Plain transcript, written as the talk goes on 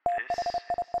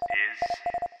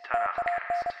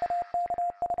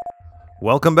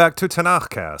Welcome back to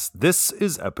Tanakhcast. This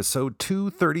is episode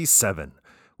 237.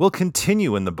 We'll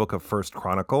continue in the book of 1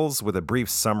 Chronicles with a brief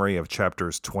summary of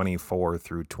chapters 24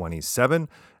 through 27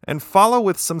 and follow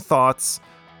with some thoughts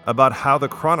about how the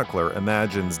chronicler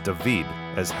imagines David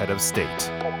as head of state.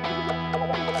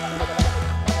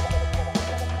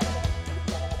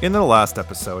 In the last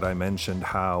episode, I mentioned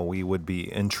how we would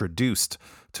be introduced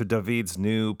to David's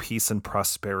new peace and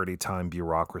prosperity time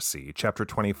bureaucracy. Chapter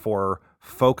 24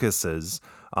 focuses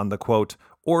on the, quote,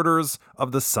 orders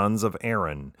of the sons of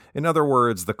Aaron. In other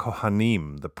words, the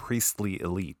Kohanim, the priestly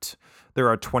elite. There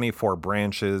are 24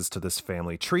 branches to this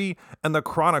family tree, and the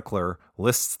chronicler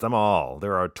lists them all.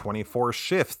 There are 24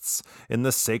 shifts in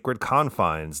the sacred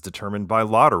confines determined by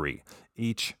lottery.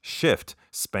 Each shift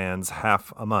spans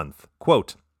half a month.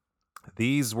 Quote,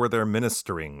 these were their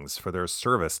ministerings for their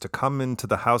service to come into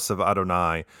the house of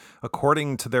Adonai,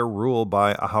 according to their rule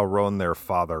by Aharon their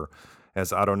father,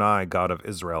 as Adonai, God of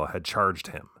Israel, had charged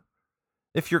him.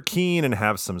 If you're keen and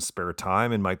have some spare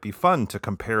time, it might be fun to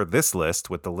compare this list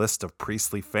with the list of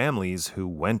priestly families who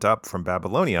went up from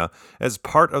Babylonia as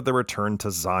part of the return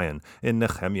to Zion in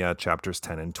Nehemiah chapters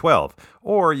 10 and 12.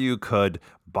 Or you could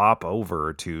bop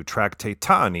over to Tractate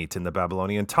Ta'anit in the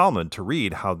Babylonian Talmud to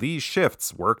read how these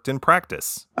shifts worked in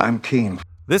practice. I'm keen.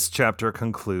 This chapter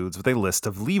concludes with a list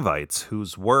of Levites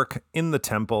whose work in the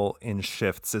temple in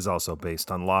shifts is also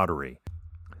based on lottery.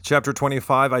 Chapter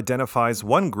 25 identifies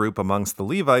one group amongst the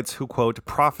Levites who, quote,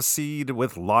 prophesied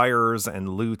with lyres and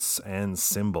lutes and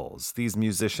cymbals. These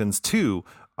musicians, too,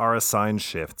 are assigned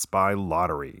shifts by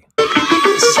lottery.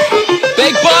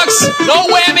 Big bucks, no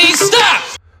whammy, stop!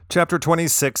 Chapter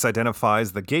 26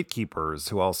 identifies the gatekeepers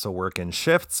who also work in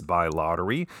shifts by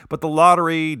lottery, but the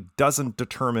lottery doesn't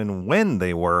determine when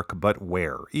they work, but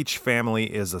where. Each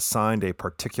family is assigned a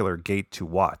particular gate to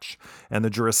watch, and the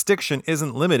jurisdiction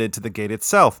isn't limited to the gate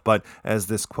itself, but as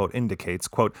this quote indicates,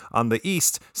 quote, on the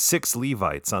east, 6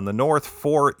 Levites, on the north,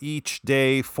 4 each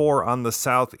day, 4 on the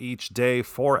south each day,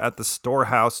 4 at the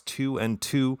storehouse, 2 and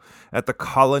 2, at the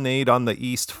colonnade on the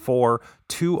east, 4,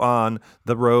 2 on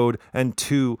the road, and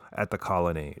 2 at the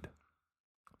colonnade.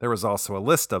 There is also a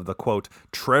list of the, quote,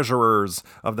 treasurers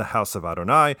of the house of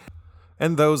Adonai,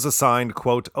 and those assigned,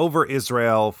 quote, over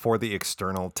Israel for the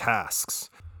external tasks,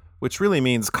 which really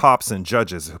means cops and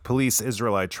judges who police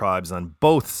Israelite tribes on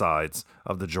both sides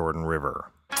of the Jordan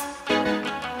River.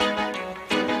 Bad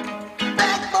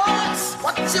boys,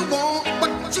 what you want,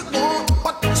 what you want,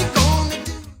 what you gonna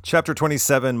do? Chapter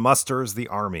 27 musters the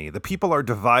army. The people are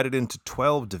divided into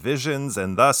 12 divisions,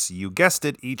 and thus, you guessed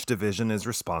it, each division is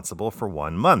responsible for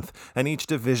 1 month, and each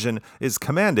division is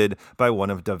commanded by one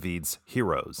of David's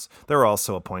heroes. There are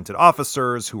also appointed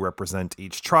officers who represent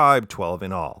each tribe, 12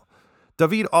 in all.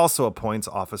 David also appoints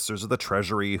officers of the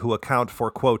treasury who account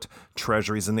for, quote,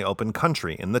 treasuries in the open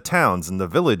country, in the towns, in the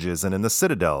villages, and in the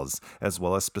citadels, as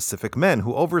well as specific men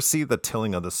who oversee the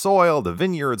tilling of the soil, the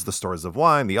vineyards, the stores of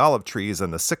wine, the olive trees,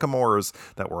 and the sycamores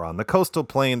that were on the coastal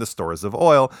plain, the stores of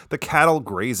oil, the cattle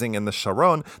grazing in the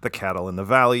Sharon, the cattle in the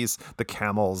valleys, the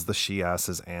camels, the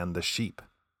she-asses, and the sheep.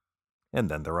 And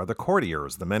then there are the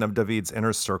courtiers, the men of David's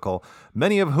inner circle,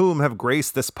 many of whom have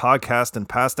graced this podcast in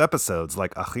past episodes,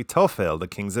 like Achitophel, the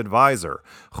king's advisor,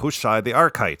 Hushai the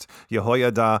Archite,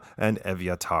 Jehoiada, and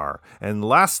Eviatar. And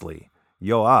lastly,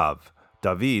 Yoav,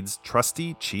 David's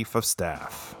trusty chief of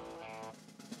staff.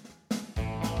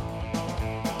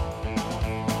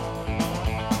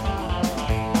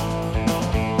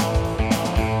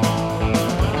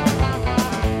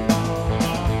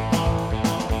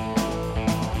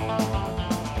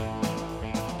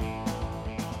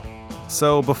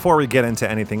 So before we get into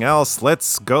anything else,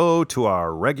 let's go to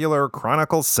our regular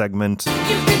Chronicles segment. You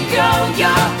can go your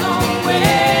own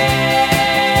way.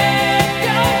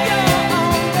 Go your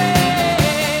own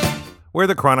way. Where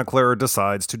the chronicler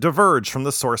decides to diverge from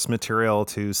the source material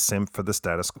to simp for the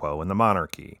status quo in the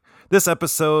monarchy. This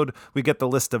episode, we get the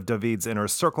list of David's inner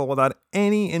circle without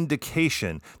any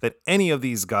indication that any of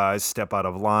these guys step out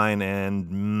of line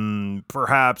and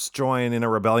perhaps join in a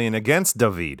rebellion against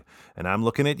David. And I'm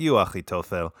looking at you,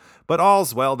 Achitophel. But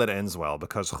all's well that ends well,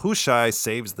 because Hushai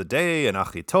saves the day and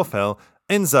Achitophel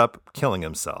ends up killing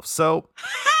himself. So...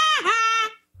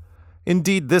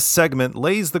 Indeed, this segment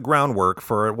lays the groundwork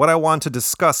for what I want to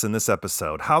discuss in this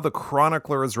episode, how the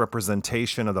chronicler's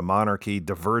representation of the monarchy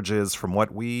diverges from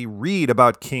what we read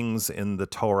about kings in the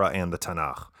Torah and the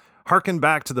Tanakh. Harken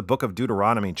back to the book of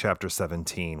Deuteronomy, chapter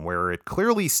 17, where it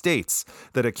clearly states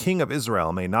that a king of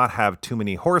Israel may not have too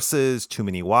many horses, too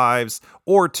many wives,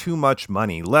 or too much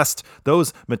money, lest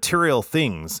those material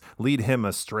things lead him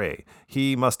astray.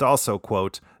 He must also,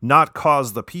 quote, not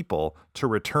cause the people to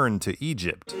return to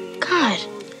Egypt. God,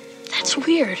 that's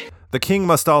weird. The king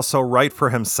must also write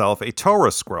for himself a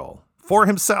Torah scroll, for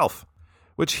himself,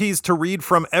 which he's to read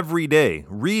from every day.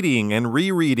 Reading and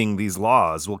rereading these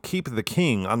laws will keep the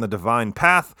king on the divine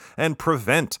path and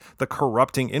prevent the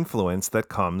corrupting influence that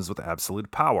comes with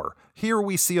absolute power. Here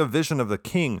we see a vision of the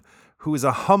king who is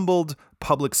a humbled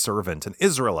public servant, an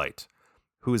Israelite,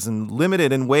 who is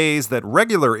limited in ways that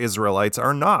regular Israelites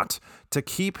are not, to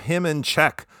keep him in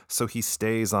check so he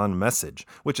stays on message,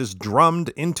 which is drummed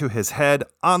into his head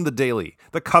on the daily.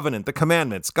 The covenant, the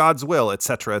commandments, God's will,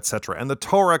 etc., etc. And the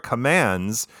Torah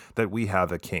commands that we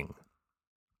have a king.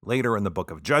 Later in the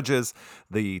book of Judges,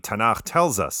 the Tanakh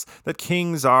tells us that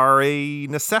kings are a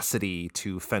necessity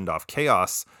to fend off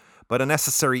chaos, but a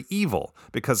necessary evil,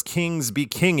 because kings be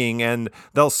kinging and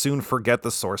they'll soon forget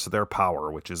the source of their power,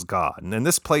 which is God. And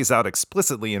this plays out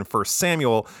explicitly in 1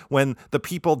 Samuel when the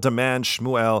people demand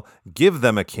Shmuel give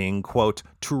them a king, quote,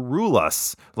 to rule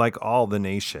us like all the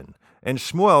nation. And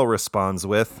Shmuel responds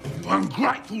with,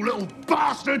 ungrateful little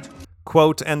bastard!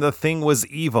 Quote, and the thing was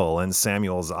evil in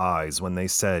Samuel's eyes when they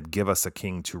said, give us a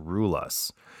king to rule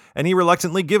us. And he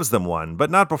reluctantly gives them one,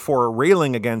 but not before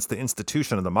railing against the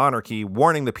institution of the monarchy,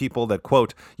 warning the people that,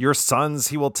 quote, your sons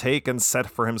he will take and set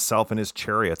for himself in his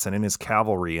chariots and in his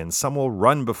cavalry, and some will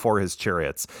run before his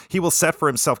chariots. He will set for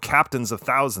himself captains of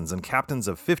thousands and captains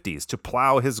of 50s to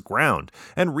plow his ground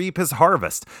and reap his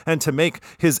harvest, and to make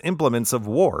his implements of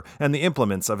war and the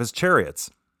implements of his chariots.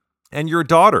 And your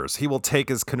daughters he will take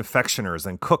as confectioners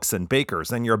and cooks and bakers,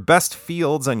 and your best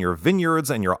fields and your vineyards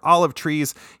and your olive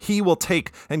trees he will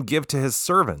take and give to his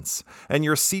servants. And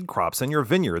your seed crops and your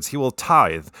vineyards he will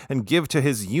tithe and give to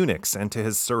his eunuchs and to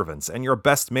his servants. And your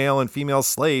best male and female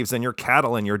slaves and your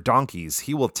cattle and your donkeys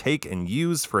he will take and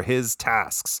use for his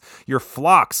tasks. Your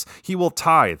flocks he will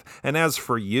tithe. And as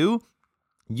for you,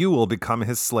 you will become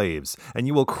his slaves, and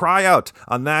you will cry out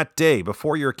on that day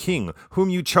before your king, whom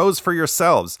you chose for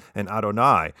yourselves, and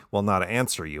Adonai will not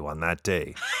answer you on that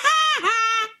day.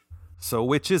 So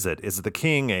which is it? Is the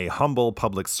king a humble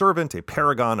public servant, a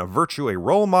paragon of virtue, a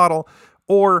role model,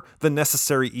 or the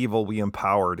necessary evil we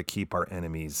empower to keep our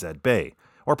enemies at bay?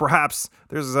 Or perhaps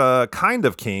there's a kind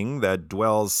of king that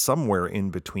dwells somewhere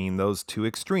in between those two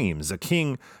extremes, a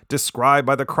king described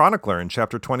by the chronicler in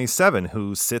chapter 27,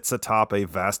 who sits atop a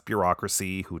vast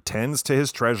bureaucracy, who tends to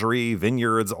his treasury,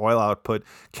 vineyards, oil output,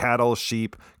 cattle,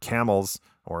 sheep, camels,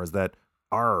 or is that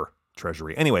our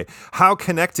treasury? Anyway, how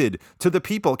connected to the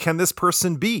people can this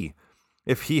person be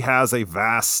if he has a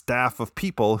vast staff of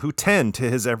people who tend to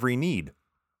his every need?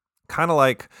 Kind of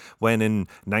like when in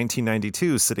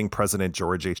 1992, sitting President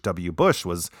George H.W. Bush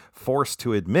was forced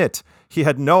to admit he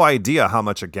had no idea how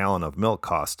much a gallon of milk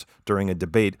cost during a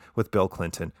debate with Bill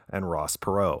Clinton and Ross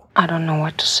Perot. I don't know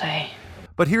what to say.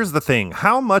 But here's the thing.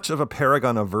 How much of a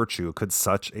paragon of virtue could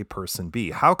such a person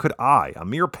be? How could I, a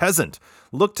mere peasant,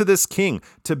 look to this king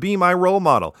to be my role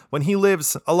model when he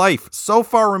lives a life so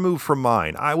far removed from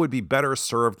mine? I would be better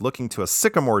served looking to a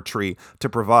sycamore tree to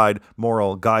provide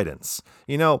moral guidance.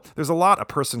 You know, there's a lot a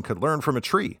person could learn from a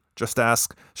tree. Just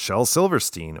ask Shel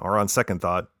Silverstein, or on second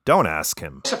thought, don't ask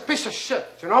him. It's a piece of shit,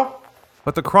 you know?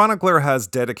 But the chronicler has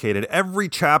dedicated every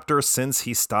chapter since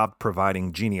he stopped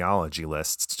providing genealogy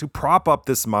lists to prop up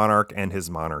this monarch and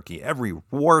his monarchy. Every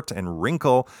wart and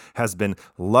wrinkle has been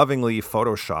lovingly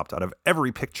photoshopped out of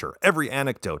every picture. Every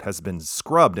anecdote has been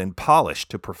scrubbed and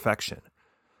polished to perfection.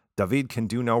 David can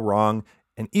do no wrong,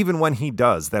 and even when he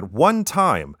does, that one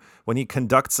time when he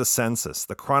conducts a census,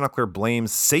 the chronicler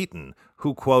blames Satan,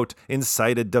 who, quote,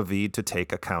 incited David to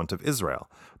take account of Israel.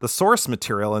 The source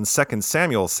material in 2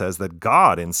 Samuel says that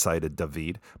God incited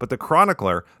David, but the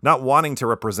chronicler, not wanting to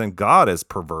represent God as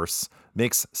perverse,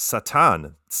 makes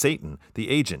Satan, Satan, the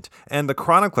agent. And the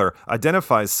chronicler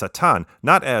identifies Satan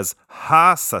not as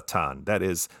Ha-Satan, that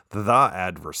is, the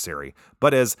adversary,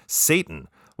 but as Satan,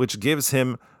 which gives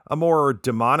him a more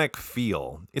demonic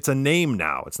feel. It's a name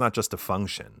now, it's not just a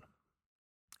function.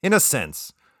 In a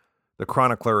sense, the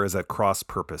chronicler is at cross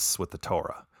purpose with the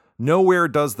Torah. Nowhere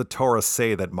does the Torah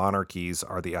say that monarchies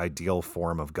are the ideal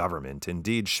form of government.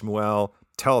 Indeed, Shmuel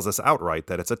tells us outright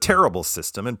that it's a terrible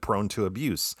system and prone to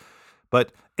abuse.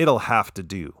 But it'll have to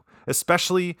do,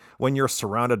 especially when you're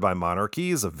surrounded by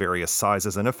monarchies of various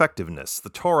sizes and effectiveness. The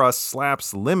Torah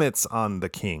slaps limits on the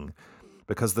king,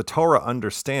 because the Torah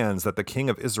understands that the king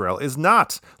of Israel is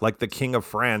not like the king of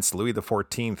France, Louis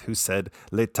XIV, who said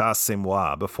 "L'état c'est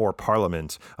moi" before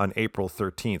Parliament on April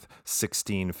 13th,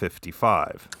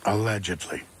 1655.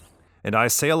 Allegedly. And I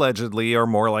say allegedly, or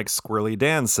more like Squirrely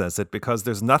Dan says it, because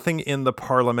there's nothing in the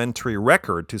parliamentary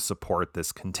record to support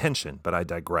this contention, but I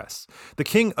digress. The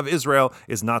king of Israel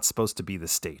is not supposed to be the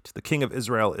state. The king of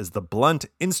Israel is the blunt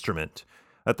instrument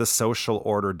that the social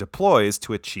order deploys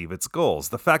to achieve its goals.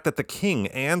 The fact that the king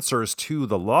answers to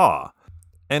the law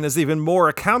and is even more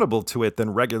accountable to it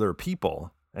than regular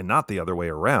people, and not the other way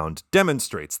around,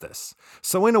 demonstrates this.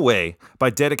 So in a way, by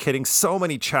dedicating so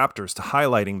many chapters to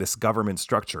highlighting this government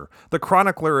structure, the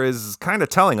chronicler is kind of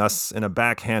telling us in a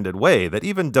backhanded way that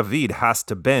even David has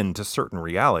to bend to certain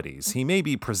realities. He may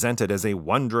be presented as a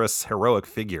wondrous, heroic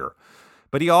figure,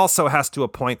 but he also has to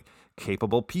appoint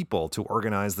capable people to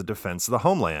organize the defense of the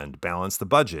homeland, balance the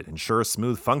budget, ensure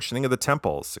smooth functioning of the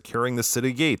temples, securing the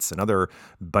city gates, and other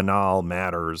banal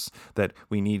matters that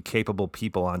we need capable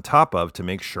people on top of to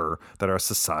make sure that our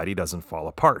society doesn't fall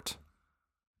apart.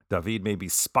 David may be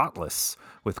spotless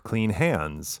with clean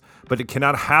hands, but it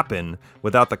cannot happen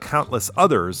without the countless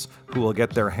others who will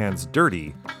get their hands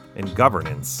dirty in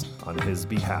governance on his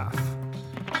behalf.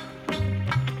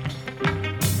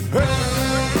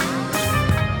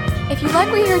 If you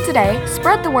like what you heard today,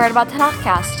 spread the word about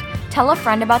TanachCast. Tell a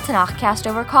friend about TanachCast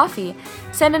over coffee.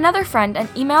 Send another friend an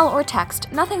email or text,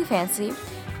 nothing fancy.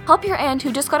 Help your aunt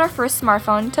who just got her first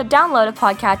smartphone to download a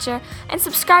podcatcher and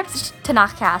subscribe to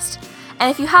TanachCast.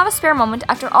 And if you have a spare moment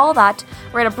after all that,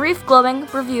 write a brief glowing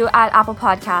review at Apple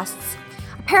Podcasts.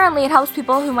 Apparently it helps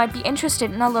people who might be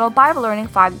interested in a little Bible learning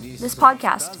this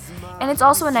podcast, and it's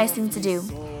also a nice thing to do.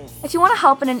 If you want to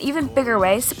help in an even bigger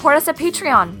way, support us at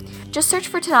Patreon. Just search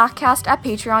for TanachCast at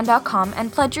patreon.com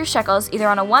and pledge your shekels either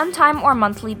on a one-time or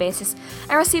monthly basis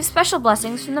and receive special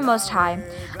blessings from the Most High.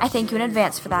 I thank you in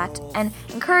advance for that and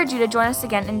encourage you to join us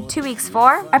again in 2 weeks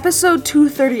for Episode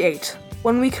 238,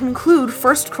 when we conclude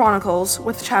 1 Chronicles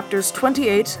with chapters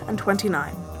 28 and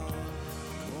 29.